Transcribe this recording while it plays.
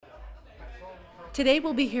Today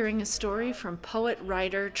we'll be hearing a story from poet,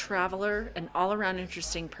 writer, traveler, and all-around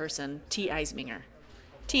interesting person, T. Eisminger.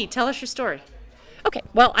 T, tell us your story. Okay,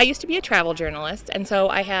 well, I used to be a travel journalist, and so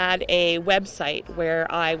I had a website where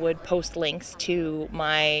I would post links to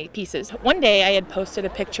my pieces. One day I had posted a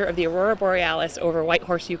picture of the Aurora Borealis over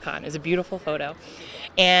Whitehorse, Yukon. It was a beautiful photo.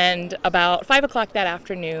 And about 5 o'clock that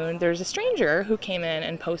afternoon, there's a stranger who came in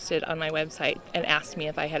and posted on my website and asked me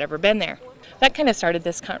if I had ever been there. That kind of started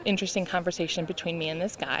this interesting conversation between me and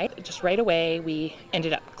this guy. Just right away, we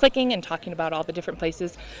ended up clicking and talking about all the different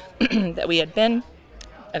places that we had been.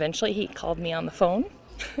 Eventually, he called me on the phone,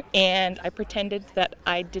 and I pretended that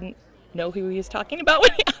I didn't know who he was talking about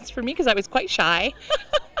when he asked for me because I was quite shy.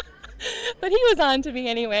 But he was on to me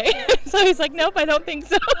anyway. So he's like, nope, I don't think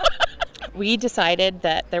so. We decided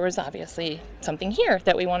that there was obviously something here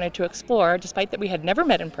that we wanted to explore, despite that we had never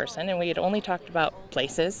met in person and we had only talked about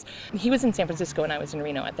places. He was in San Francisco and I was in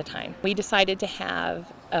Reno at the time. We decided to have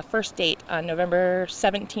a first date on November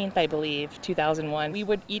 17th, I believe, 2001. We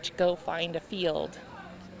would each go find a field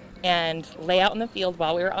and lay out in the field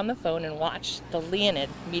while we were on the phone and watch the Leonid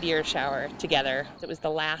meteor shower together. It was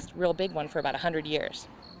the last real big one for about 100 years.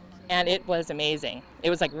 And it was amazing. It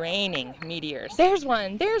was like raining meteors. There's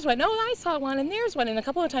one, oh, I saw one, and there's one. And a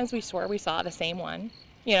couple of times we swore we saw the same one,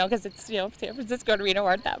 because it's, San Francisco and Reno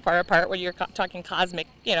aren't that far apart when you're talking cosmic,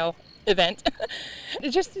 event.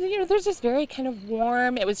 It just, there's this very kind of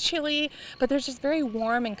warm, it was chilly, but there's this very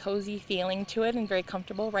warm and cozy feeling to it and very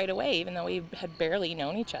comfortable right away, even though we had barely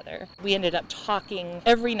known each other. We ended up talking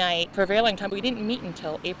every night for a very long time. We didn't meet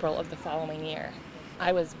until April of the following year.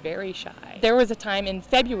 I was very shy. There was a time in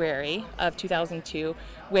February of 2002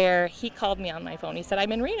 where he called me on my phone. He said,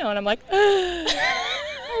 I'm in Reno. And I'm like, I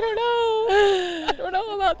don't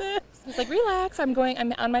know about this. He's like, relax, I'm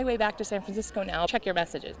on my way back to San Francisco now. Check your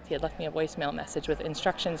messages. He had left me a voicemail message with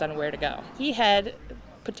instructions on where to go. He had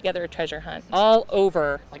put together a treasure hunt all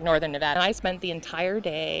over northern Nevada. And I spent the entire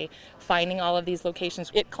day finding all of these locations.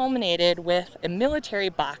 It culminated with a military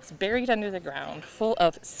box buried under the ground full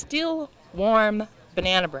of still warm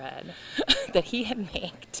banana bread that he had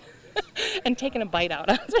made and taken a bite out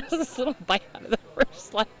of. There was this little bite out of the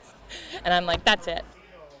first slice. And I'm like, that's it.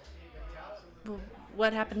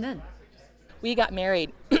 What happened then? We got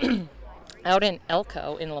married out in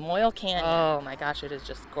Elko in Lamoille Canyon. Oh my gosh, it is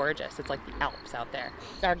just gorgeous. It's like the Alps out there.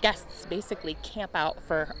 Our guests basically camp out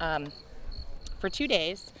for 2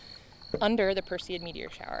 days under the Perseid meteor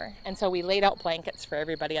shower. And so we laid out blankets for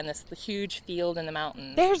everybody on this huge field in the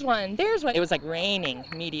mountains. There's one. It was like raining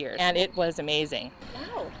meteors, and it was amazing.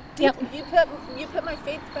 Wow. Yep. You put my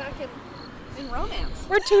faith back in romance.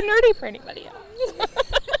 We're too nerdy for anybody else.